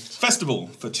hand. Festival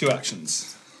for 2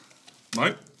 actions.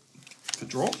 Moat for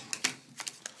draw.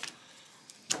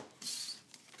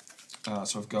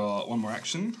 So I've got 1 more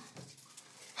action.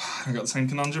 I've got the same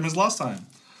conundrum as last time,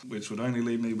 which would only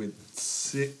leave me with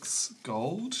 6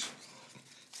 gold.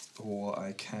 Or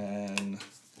I can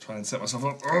try and set myself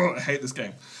up. Oh, I hate this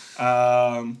game.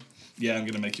 Yeah, I'm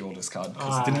going to make you all discard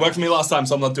because it didn't work for me last time,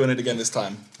 so I'm not doing it again this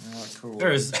time. Oh, cool.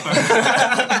 There is.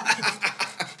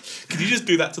 Could you just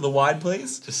do that to the wide,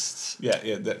 please? Just. Yeah.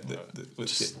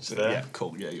 there?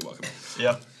 Cool. Yeah, you're welcome.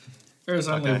 Yep. There is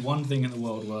only Okay. one thing in the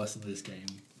world worse than this game.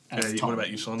 And it's What Tom. about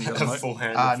you, Sean? You got a moat? Full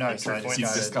hand. No, of sorry, entry You've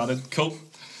points. discarded. Cool.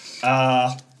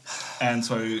 And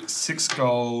so 6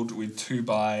 gold with 2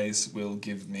 buys will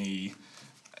give me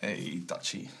a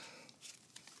duchy.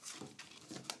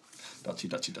 Duchy.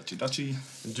 Duce.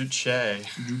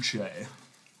 Duchy. I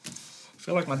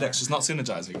feel like my deck's just not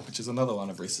synergizing, which is another one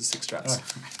of Reese's 6 traps.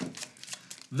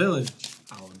 Village.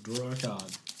 I'll draw a card.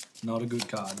 Not a good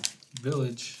card.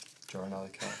 Village. Draw another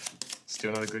card.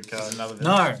 Still not a good card. Another village.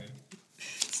 No.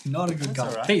 It's not a good That's card.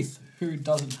 alright. Keith, who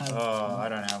doesn't have... Oh, I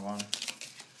don't have one.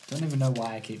 Don't even know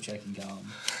why I keep checking Garm.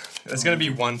 There's going to be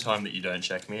one time that you don't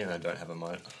check me and I don't have a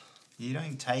moat. You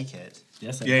don't take it.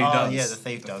 Yes, I Yeah, do. he Oh, does. yeah, the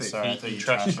thief does. Sorry, I He- thought he you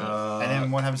trashed trashed it. it. And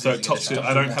then what happens So is you top get 2, a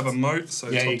I don't have a moat, so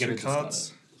Yeah, you top get 2 to discard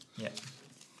cards. Yeah.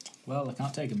 Well, I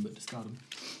can't take him, but discard him.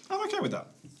 I'm okay with that.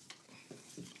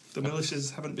 The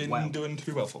militias haven't been Wow. doing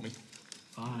too well for me.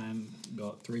 I'm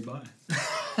got 3 buy.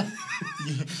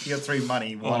 You got 3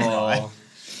 money, 1 Oh. buy.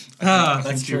 Ah,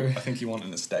 I think you want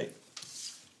an estate.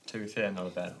 To be fair, not a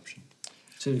bad option.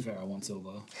 To be fair, I want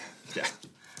silver. Yeah.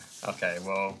 Okay,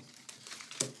 well,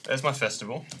 there's my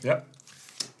festival. Yep.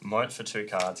 Moat for 2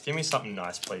 cards. Give me something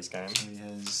nice, please, game. He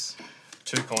has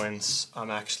 2 coins.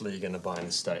 I'm actually going to buy an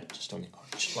estate just on the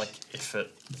edge. Like, if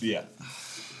it. Yeah.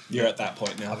 You're at that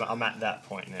point now. I'm at that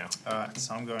point now. Alright,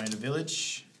 so I'm going to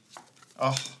village.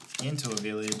 Oh, into a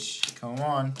village. Come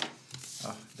on.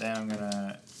 Oh, then I'm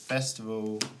gonna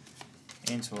festival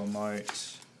into a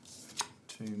moat.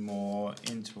 2 more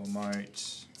into a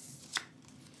moat.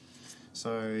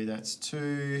 So that's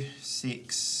 2,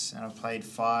 6, and I've played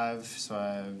 5, so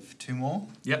I have 2 more.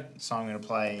 Yep. So I'm gonna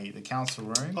play the council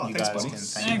room. Oh, you thanks, guys buddy. can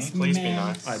Thanks, thank me. Please be Man.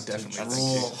 nice. I definitely Draw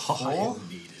thank you. 4.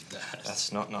 needed that.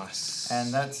 That's not nice.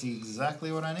 And that's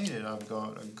exactly what I needed. I've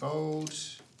got a gold.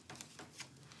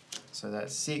 So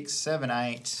that's 6, 7,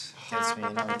 8. Gets me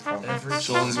another province.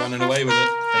 Sean's running away with it.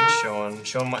 Thanks, Sean.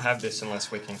 Sean might have this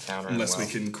unless we can counter it. Unless well.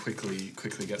 we can quickly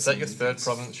get Is that your some third things.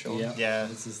 province, Sean? Yeah. Yeah.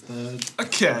 This is third.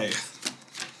 Okay.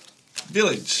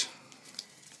 Village.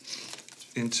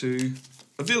 Into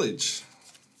a village.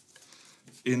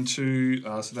 Into,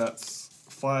 so that's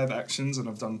 5 actions, and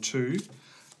I've done 2.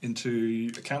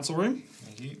 Into a council room.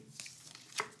 Thank you.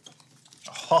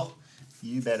 Oh,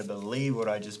 you better believe what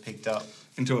I just picked up.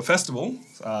 Into a festival.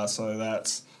 So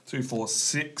that's 2, 4,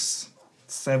 6,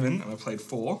 7, and I played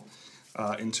 4.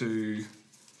 Into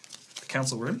a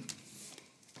council room.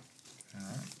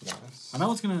 Nice. I know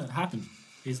what's going to happen.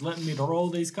 He's letting me draw all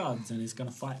these cards and he's going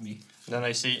to fight me. No,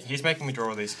 you see, he's making me draw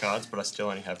all these cards, but I still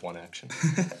only have 1 action.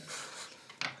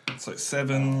 So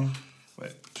 7,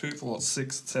 2, 4,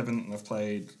 6, 7, and I've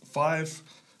played 5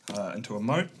 into a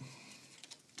moat,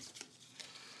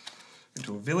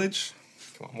 into a village.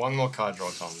 Come on, 1 more card draw,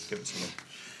 Tom. Give it to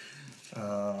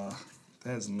me.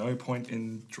 There's no point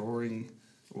in drawing.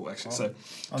 Oh, actually, so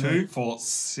Oh, 2, no. 4,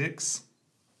 6,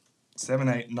 7,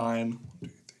 8, 9, 1, 2, 3,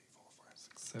 4, 5,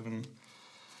 6, 7.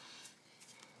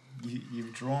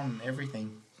 You've drawn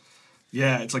everything.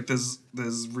 Yeah, it's like there's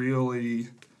really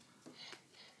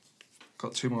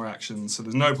got 2 more actions, so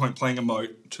there's no point playing a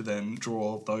moat to then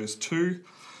draw those 2.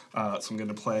 So I'm going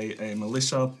to play a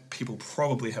militia. People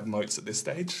probably have moats at this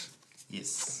stage.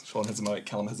 Yes. Sean has a moat,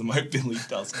 Callum has a moat, Billy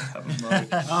doesn't have a moat.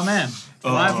 Oh man, 5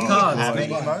 Oh, cards. Have boy.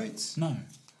 any moats? No.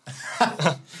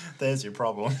 There's your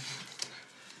problem.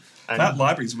 And That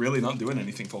library's really not doing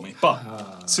anything for me.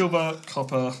 But silver,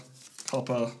 copper,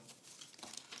 copper,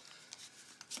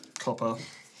 copper,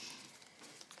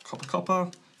 copper,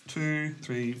 copper, 2,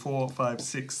 3, 4, 5,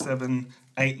 6, 7,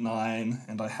 8, 9,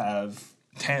 and I have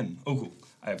 10. Oh, cool.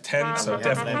 I have 10, so Yeah,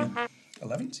 definitely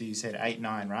 11. So you said 8,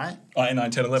 9, right? 8,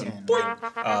 9, 10, 11. 10.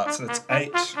 Boing. So that's 8,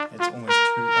 It's almost 2.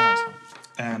 Oh, it's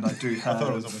not. and I do have. I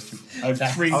thought it was almost 2. I have 3 I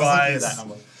was looking at buys. that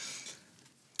number.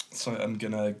 So I'm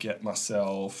gonna get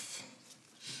myself.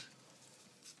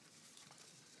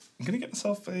 I'm gonna get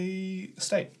myself a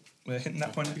estate. we're hitting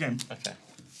that point of the game. Okay.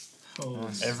 Oh,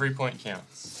 Every point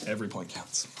counts. Every point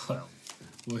counts. well,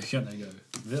 we're gonna go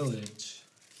village,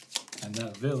 and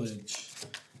that village.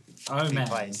 Oh Big man,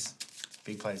 plays.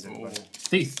 Big plays, everybody.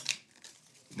 thief.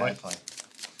 Don't play.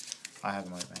 I have a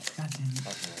moat, mate. God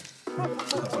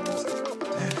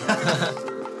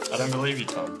I don't believe you,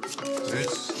 Tom.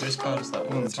 Whose card is that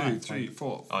one? 1, 2, 3,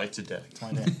 4. Oh, it's a deck. It's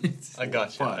my deck. I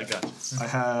got you. I Five. got you. I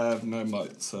have no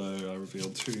moat, so I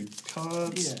revealed 2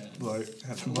 cards. Yeah. Moat,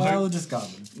 have a moat. Well, discard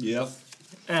them. Yep.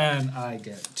 And I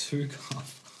get 2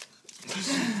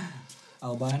 cards.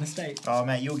 I'll buy an estate. Oh,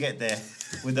 mate, you'll get there.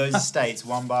 With those estates,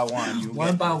 one by one, you'll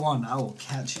One get by there. one, I will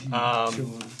catch you.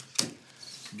 Sure.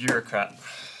 Bureaucrat.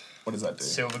 What does that do?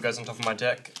 Silver goes on top of my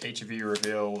deck. Each of you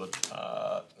reveal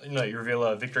you reveal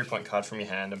a victory point card from your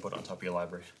hand and put it on top of your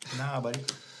library. Nah, buddy.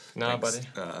 No, Thanks. buddy.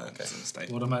 It's an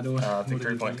estate. What am I doing? What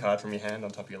Victory do point we do? card from your hand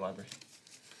on top of your library.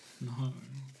 No.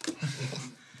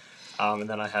 And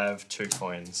then I have 2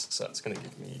 coins, so that's going to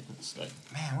give me an estate.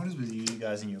 Man, what is with you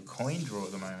guys in your coin draw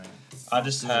at the moment?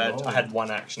 I had 1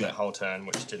 action Yeah. that whole turn,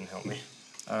 which didn't help me.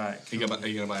 Alright. Are you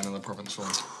gonna buy another province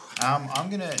one? I'm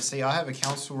gonna see. I have a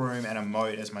council room and a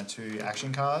moat as my 2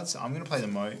 action cards. I'm gonna play the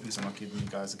moat because I'm not giving you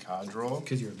guys a card draw.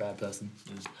 Because you're a bad person.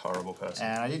 Horrible person.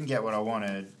 And I didn't get what I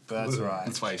wanted, but that's alright.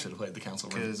 That's why you should have played the council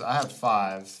room. Because I have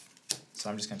 5, so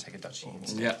I'm just gonna take a duchy.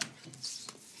 instead. Yep.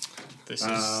 This is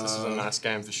a nice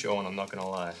game for Sean, I'm not going to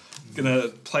lie. Gonna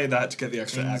play that to get the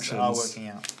extra Things actions. are working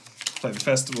out. Play the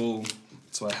festival,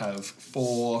 so I have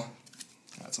 4.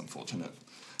 That's unfortunate.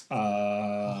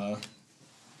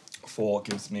 4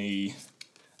 gives me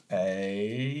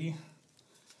a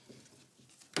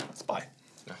spy.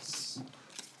 Nice.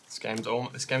 This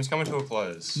game's coming to a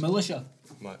close. Militia.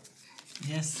 Mo-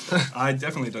 Yes. I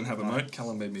definitely don't have a moat.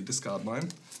 Callum made me discard mine.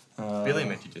 Billy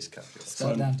made you discard yours.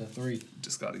 Start down to 3.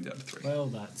 Discarding down to 3. Well,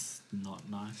 that's not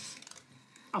nice.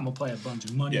 I'm gonna play a bunch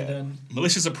of money Yeah. then.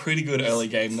 Militia's a pretty good early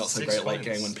game, not so 6 great late points.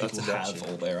 game when That's people a have duchy.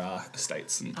 all their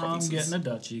estates and I'm provinces. getting a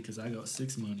duchy because I got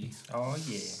 6 money. Oh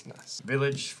yeah. Nice.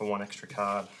 Village for 1 extra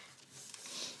card.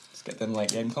 Let's get them late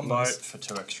game Moat combos. for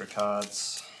 2 extra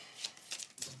cards.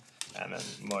 And then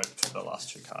moat for the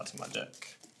last 2 cards in my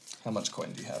deck. How much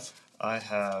coin do you have? I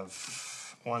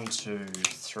have 1, 2,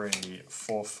 3,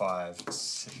 4, 5,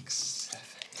 6, 7.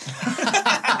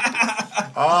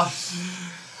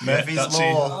 Murphy's Duchy.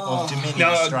 Law of Dominion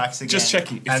No, strikes again. just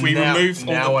checking. If And we now, remove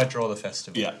all now the... I draw the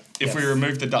festival. Yeah, if we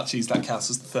remove the duchies, that counts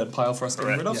as the 3rd pile for us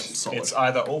getting rid of. Yep. Solid. It's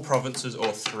either all provinces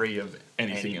or 3 of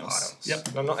Anything any else. piles.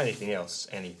 Yep. No, not anything else.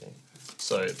 Anything.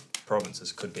 So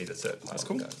provinces could be the 3rd pile. That's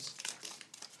cool. Guys.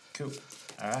 Cool.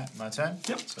 Alright, my turn.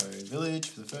 Yep. So village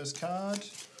for the first card.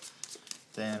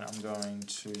 Then I'm going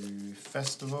to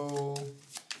festival.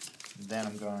 Then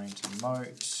I'm going to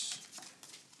moat.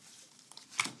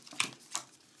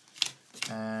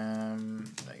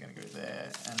 They're gonna go there,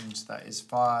 and that is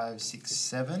 5, 6,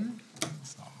 7.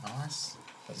 That's not nice.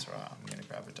 That's right. I'm gonna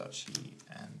grab a duchy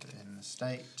and an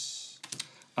estate.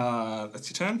 That's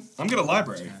your turn. I'm going to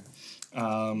library.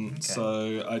 Okay.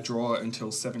 So I draw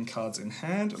until 7 cards in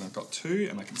hand, and I've got 2,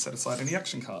 and I can set aside any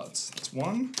action cards. That's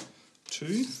 1,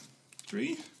 2,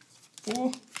 3,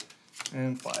 4,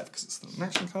 and 5, because it's an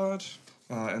action card.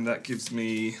 And that gives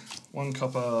me 1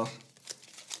 copper,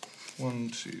 1,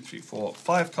 2, 3, 4,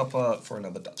 5 copper for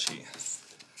another duchy.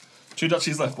 2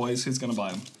 duchies left, boys. Who's going to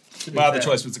buy them? To be My other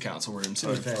fair- choice was the council room, so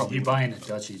To be fair, probably. you buying a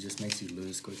duchy just makes you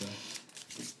lose quicker.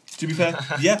 To be fair,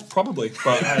 yeah, probably.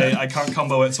 But I can't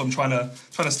combo it, so I'm trying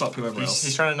to stop whoever He's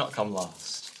else. trying to not come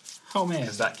last. Oh man,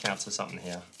 Because that counts as something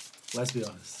here. let's be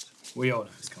honest. We all know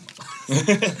who's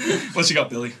coming. What you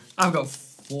got, Billy? I've got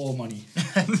 4 money.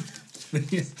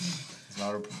 It's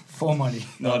not a, 4 money.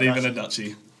 Not even a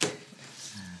duchy.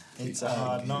 it's a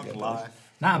hard knock life.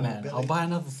 Nah, man, I'll buy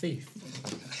another thief.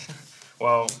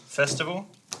 Well, festival,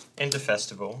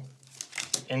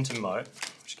 into moat,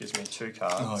 which gives me 2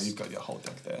 cards. Oh, you've got your whole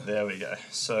deck there. There we go.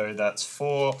 So that's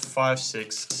 4, 5,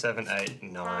 6, 7, 8,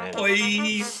 9.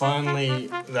 Oi! Finally,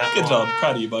 that Good one. job.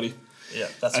 Proud of you, buddy. Yeah,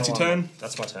 That's the your one. turn?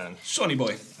 That's my turn. Shawnee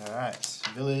boy. Alright,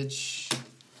 village.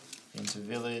 Into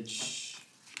village.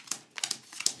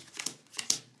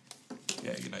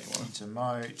 Yeah, you know you want Into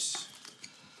moat. to.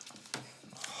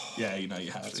 Yeah, you know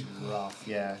you have That's to. rough,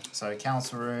 yeah. So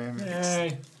council room.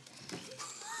 Yay.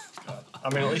 I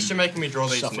mean, at least you're making me draw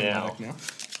these Shuffling now. back now.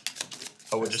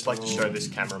 I would just like to show this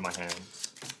camera my hand.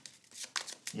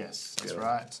 Yes, that's Yeah.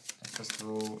 right. A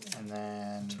festival, and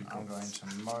then I'm going to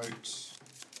moat.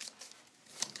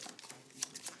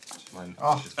 Mine.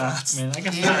 Oh, That's Man, I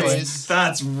can Here feel it it. is.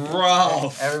 that's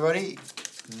rough. Everybody,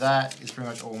 that is pretty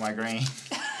much all my green.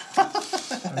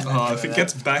 Oh, if it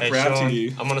gets back Hey, round Sean, to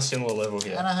you. I'm on a similar level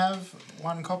here. And I have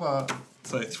 1 copper.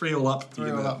 So 3 all up, Three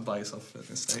you're all gonna up. buy yourself an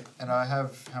estate. And I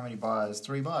have how many buys?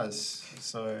 3 buys.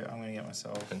 So I'm going to get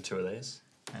myself And 2 of these.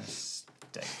 an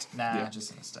estate. Nah, Yeah.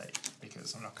 just an estate.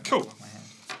 Because I'm not going to Cool. lock my hand.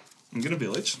 I'm gonna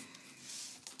village.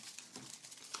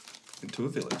 Into a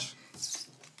village.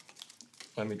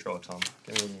 Let me draw, Tom.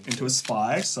 Give me... Into a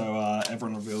spy, so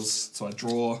everyone reveals, so I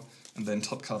draw, and then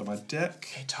top card of my deck.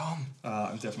 Hey, Tom.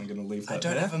 I'm definitely gonna leave that I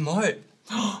don't there. have a moat.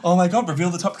 Oh my god, reveal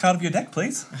the top card of your deck,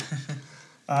 please.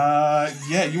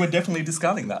 Yeah, you were definitely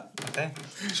discarding that. Okay.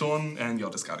 Sean, and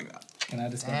you're discarding that. Can I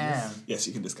discard Damn. this? Yes,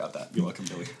 you can discard that. You're welcome,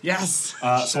 Billy. Yes!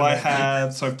 So I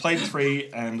have, so I've played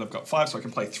 3 and I've got 5, so I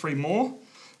can play 3 more.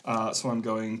 So I'm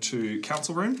going to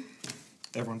Council Room.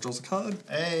 Everyone draws a card.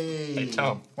 Hey,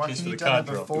 Tom, why cheers can for you the done card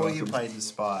it draw. before You're you welcome. played the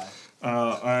spy?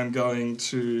 I'm going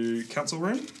to Council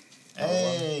Room.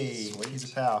 Hey, Sweet. he's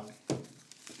a power.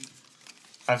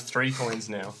 I have 3 coins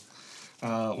now.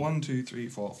 1, 2, 3,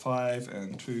 4, 5,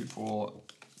 and 2, 4,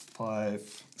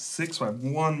 5, 6. So I have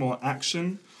 1 more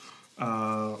action.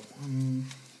 1,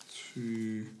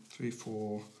 2, 3,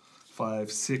 4,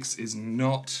 5, 6 is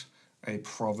not a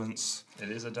province. It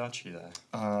is a duchy,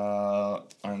 though.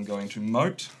 I'm going to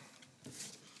moat.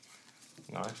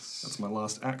 Nice. That's my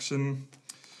last action,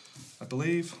 I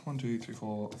believe. 1, 2, 3,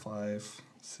 4, 5,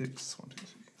 6. 1, 2, 3,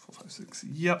 4, 5, 6.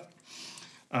 Yep.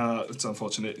 It's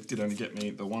unfortunate. It did only get me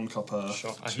the 1 copper,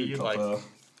 Sure. I 2 hear you copper,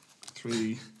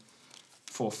 3,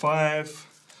 4, 5.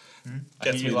 I Gets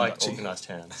hear me you the like duchy. organised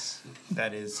hands.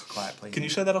 That is quite pleasing. Can you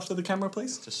show that off to the camera,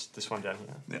 please? Just this one down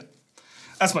here. Yeah.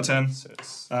 That's my turn. So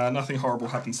it's... Nothing horrible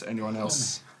happens to anyone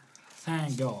else.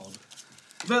 Thank God.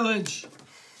 Village!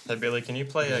 Hey, Billy, can you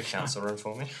play a council room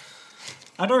for me?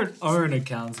 I don't own a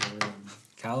council room,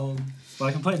 Cal, but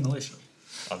I can play militia.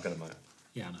 I've got a moat.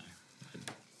 Yeah, I know.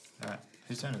 Alright,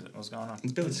 whose turn is it? What's going on?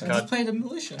 It's Billy's Discard. turn. I just played a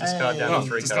militia. Discard down Oh, to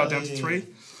 3 discard cards. down to 3. Guess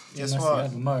Unless you what?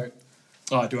 have a moat.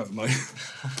 Oh, I do have a moat.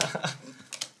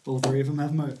 All 3 of them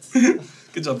have moats.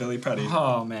 Good job, Billy. Proud of you.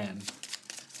 Oh, man.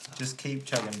 Just keep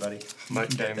chugging, buddy. Moat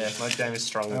Get game. there. Moat game is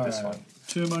strong with this Alright. one.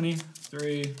 2 money,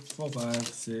 3, 4, 5,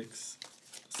 6,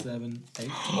 7, 8.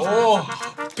 Oh!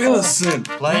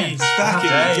 Billison! Blaze! Back in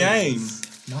the game!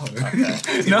 No.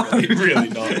 No, really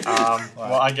not.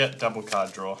 Well, I get double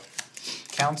card draw.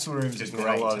 Council rooms Gives is me a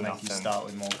great lot to of make you nothing. start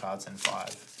with more cards than 5.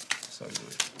 So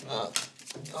good.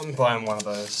 I'm buying one of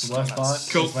those. The worst part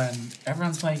Cool. is when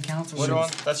everyone's playing council What do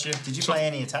rooms. on? That's you. Did you play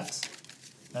any attacks?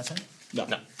 That's it? No.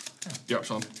 No. You're up,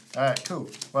 Sean. Alright, cool.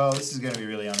 Well, this is going to be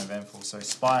really uneventful. So,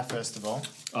 spy first of all.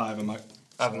 I have a moat.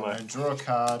 I have a So, moat. draw a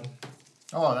card.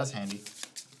 Oh, that's handy.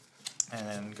 And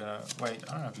then gonna wait.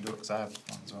 I don't have to do it because I have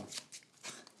one as well.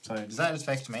 So does that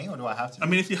affect me, or do I have to? I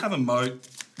mean, if you have a moat,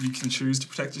 you can choose to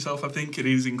protect yourself, I think. It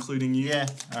is including you. yeah.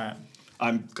 All right.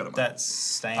 I'm got a moat. That's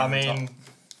staying. I on mean, top.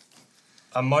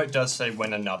 a moat does say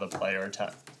when another player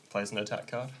plays an attack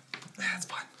card. That's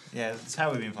fine. Yeah, that's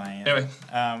how we've been playing it. Anyway.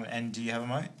 And do you have a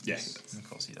moat? Yeah. Of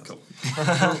course he does. Cool.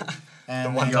 And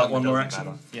The one You got card one that more doesn't action?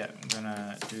 matter. yeah, I'm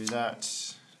gonna do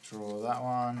that. Draw that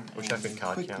one. Wish and I could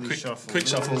card quickly count. Quick, shuffle. quick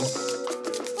this. shuffle.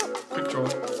 Quick draw.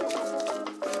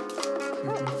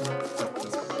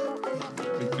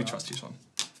 We trust you, Sean.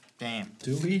 Damn.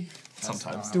 Do we?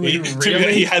 Sometimes. fine. Do we he,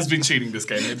 really? he has been cheating this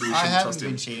game. Maybe we I shouldn't haven't trust been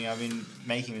him. cheating. I've been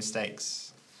making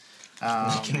mistakes.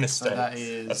 Making mistakes. So that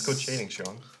is That's called cheating,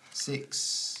 Sean.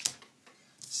 6,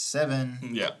 7.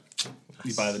 Yeah.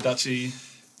 You buy the duchy.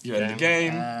 You end the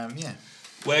game. Yeah.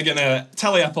 We're gonna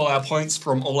tally up all our points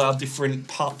from all our different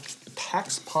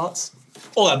parts,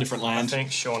 all our different I land.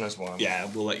 think Sean has won. Yeah,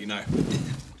 we'll let you know.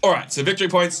 All right, so victory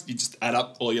points. You just add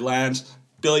up all your land.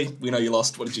 Billy, we know you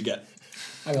lost. What did you get?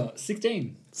 I got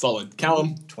 16. Solid.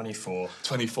 Callum, 24.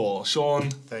 24.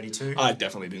 Sean, 32. I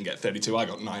definitely didn't get 32. I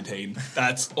got 19.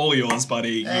 That's all yours,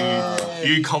 buddy. Hey.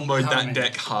 You comboed that Coming.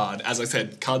 deck hard. As I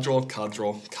said, card draw, card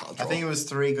draw, card draw. I think it was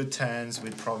 3 good turns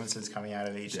with provinces coming out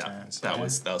of each yeah, turn. So that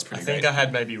was pretty I think great. I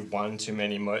had maybe 1 too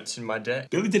many moats in my deck.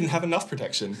 Billy didn't have enough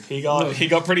protection. He got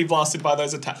pretty blasted by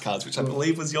those attack cards, which I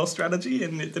believe was your strategy,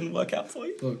 and it didn't work out for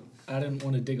you. Look, I didn't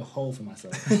want to dig a hole for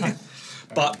myself.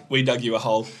 But we dug you a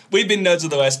hole. We've been Nerds of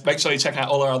the West. Make sure you check out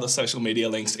all our other social media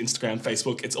links, Instagram,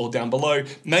 Facebook. It's all down below.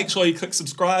 Make sure you click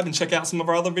subscribe and check out some of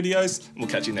our other videos. And we'll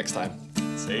catch you next time.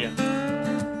 See ya.